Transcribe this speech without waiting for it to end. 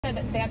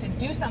said that they have to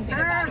do something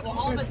about it. Well,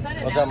 all of a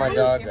sudden, Look how my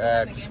dog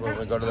acts when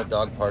we go to the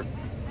dog park.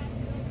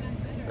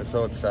 They're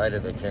so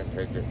excited they can't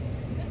take it.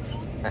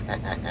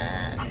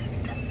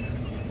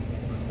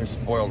 They're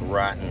spoiled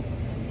rotten.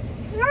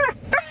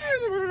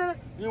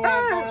 You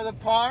want to go to the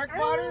park,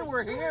 buddy?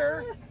 We're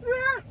here.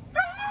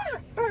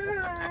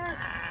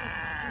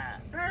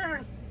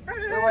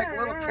 They're like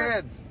little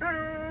kids.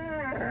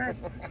 I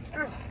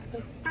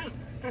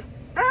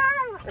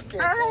can't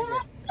take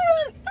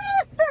it.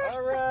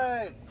 All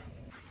right.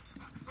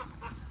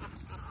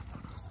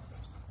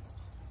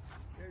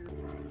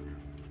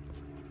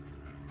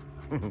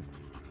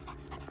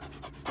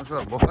 What's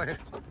up, boy?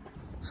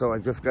 So I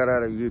just got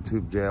out of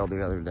YouTube jail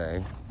the other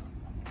day.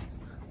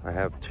 I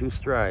have 2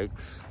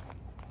 strikes.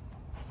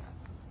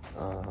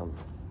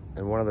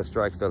 And one of the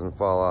strikes doesn't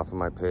fall off of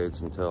my page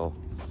until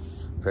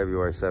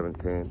February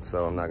 17th,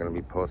 so I'm not going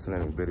to be posting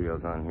any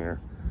videos on here.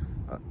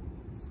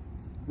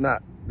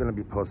 Not going to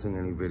be posting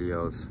any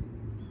videos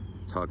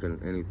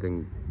talking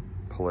anything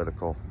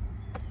political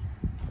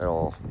at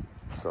all.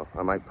 So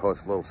I might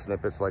post little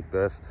snippets like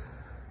this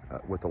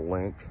with a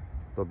link.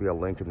 There'll be a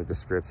link in the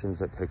descriptions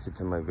that takes you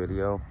to my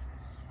video.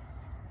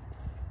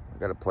 I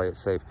got to play it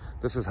safe.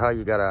 This is how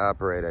you got to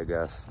operate, I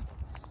guess.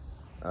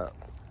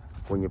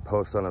 When you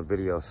post on a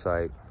video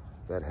site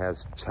that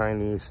has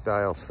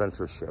Chinese-style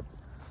censorship.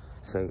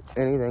 Say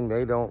anything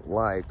they don't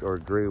like or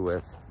agree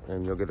with,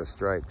 and you'll get a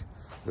strike.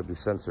 You'll be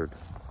censored.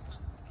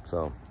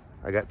 So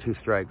I got 2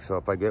 strikes, so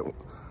if I get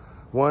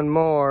one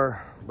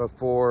more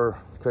before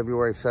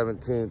February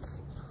 17th,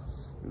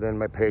 then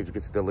my page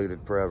gets deleted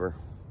forever.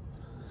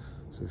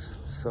 This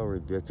is so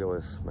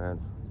ridiculous, man.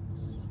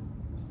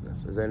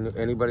 Is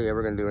anybody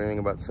ever going to do anything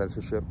about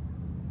censorship?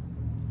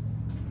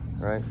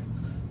 Right?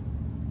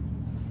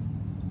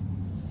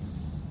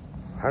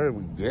 How did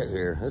we get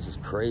here? This is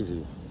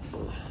crazy.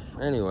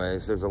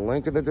 Anyways, there's a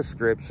link in the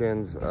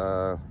descriptions.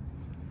 I'll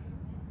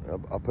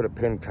put a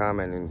pinned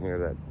comment in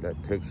here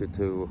that takes you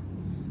to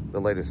the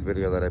latest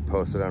video that I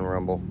posted on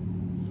Rumble.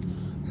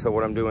 So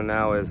what I'm doing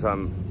now is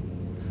I'm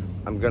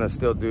gonna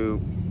still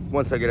do,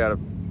 once the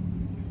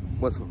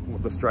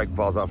strike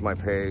falls off my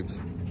page,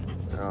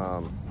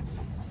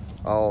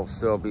 I'll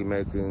still be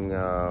making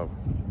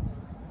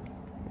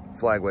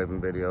flag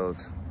waving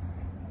videos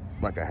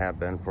like I have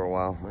been for a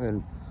while,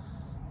 and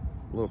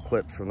little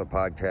clips from the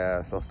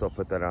podcast. I'll still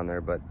put that on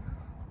there, but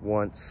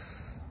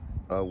once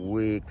a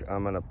week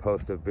I'm gonna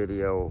post a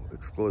video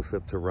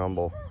exclusive to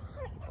Rumble.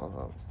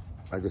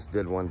 I just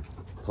did one,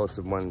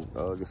 posted one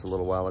just a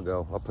little while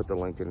ago. I'll put the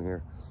link in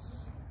here.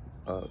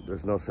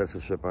 There's no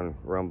censorship on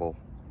Rumble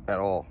at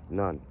all,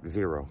 none,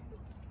 0.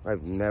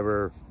 I've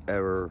never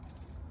ever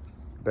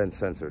been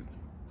censored.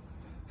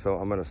 So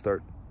I'm gonna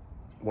start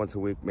once a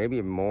week, maybe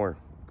even more,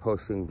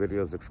 posting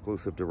videos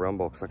exclusive to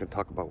Rumble, because I can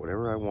talk about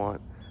whatever I want.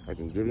 I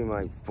can give you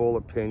my full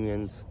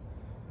opinions,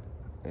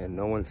 and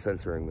no one's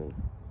censoring me.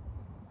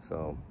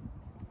 So,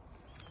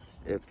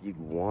 if you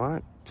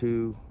want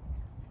to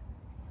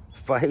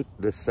fight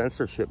this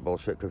censorship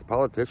bullshit, because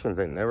politicians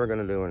ain't never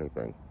going to do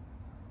anything.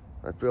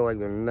 I feel like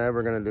they're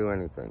never going to do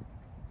anything.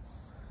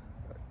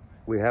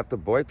 We have to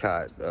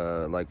boycott,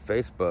 like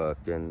Facebook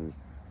and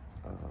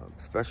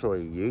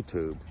especially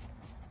YouTube.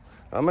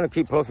 I'm going to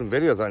keep posting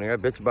videos on here. I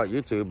bitch about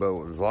YouTube,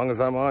 but as long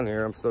as I'm on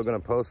here, I'm still going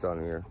to post on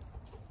here.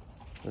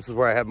 This is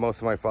where I have most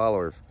of my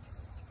followers.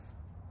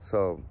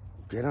 So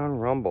get on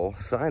Rumble,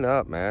 sign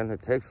up, man.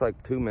 It takes like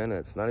 2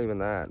 minutes, not even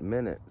that,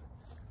 minute.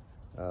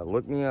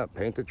 Look me up,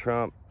 Paint the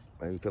Trump.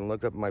 You can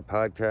look up my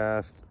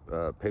podcast,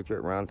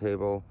 Patriot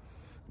Roundtable.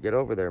 Get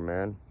over there,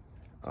 man.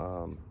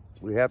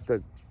 We have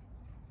to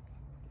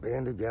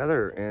band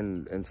together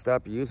and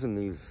stop using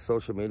these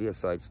social media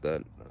sites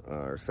that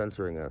are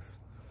censoring us.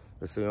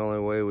 It's the only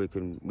way we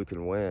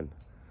can win.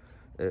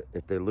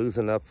 If they lose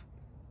enough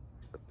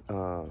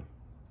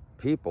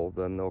people,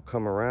 then they'll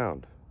come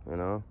around, you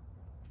know.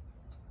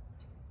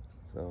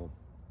 So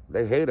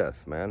they hate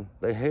us, man.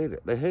 They hate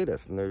it. They hate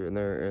us, and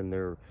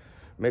they're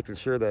making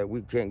sure that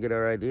we can't get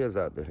our ideas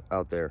out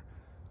there.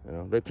 You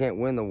know, they can't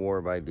win the war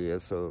of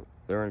ideas, so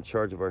they're in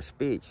charge of our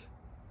speech.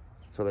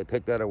 So they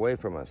take that away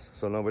from us,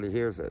 so nobody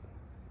hears it.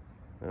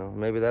 You know,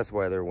 maybe that's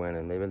why they're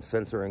winning. They've been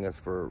censoring us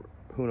for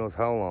who knows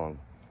how long.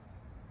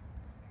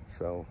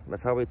 So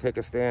that's how we take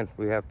a stand.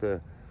 We have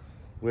to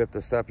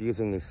stop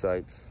using these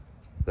sites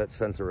that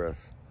censor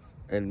us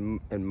and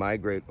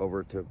migrate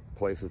over to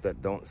places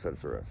that don't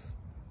censor us,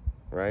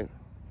 right?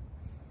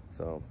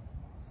 So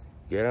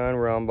get on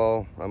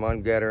Rumble. I'm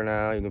on Getter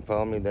now. You can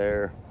follow me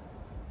there.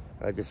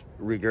 I just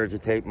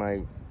regurgitate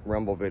my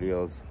Rumble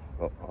videos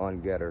on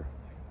Getter.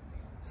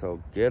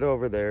 So get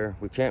over there.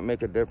 We can't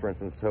make a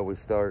difference until we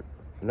start.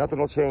 Nothing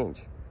will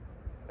change,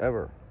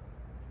 ever,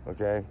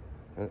 okay?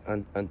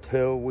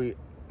 Until we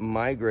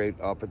migrate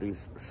off of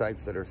these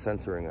sites that are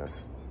censoring us.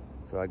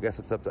 So I guess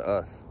it's up to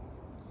us.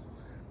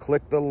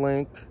 Click the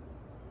link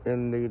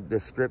in the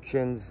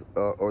descriptions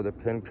or the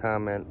pinned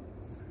comment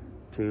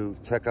to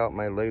check out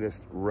my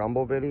latest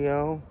Rumble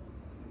video,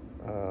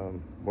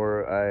 and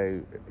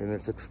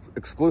it's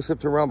exclusive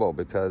to Rumble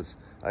because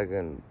I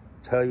can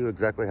tell you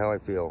exactly how I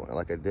feel,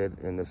 like I did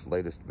in this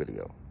latest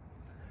video.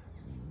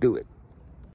 Do it.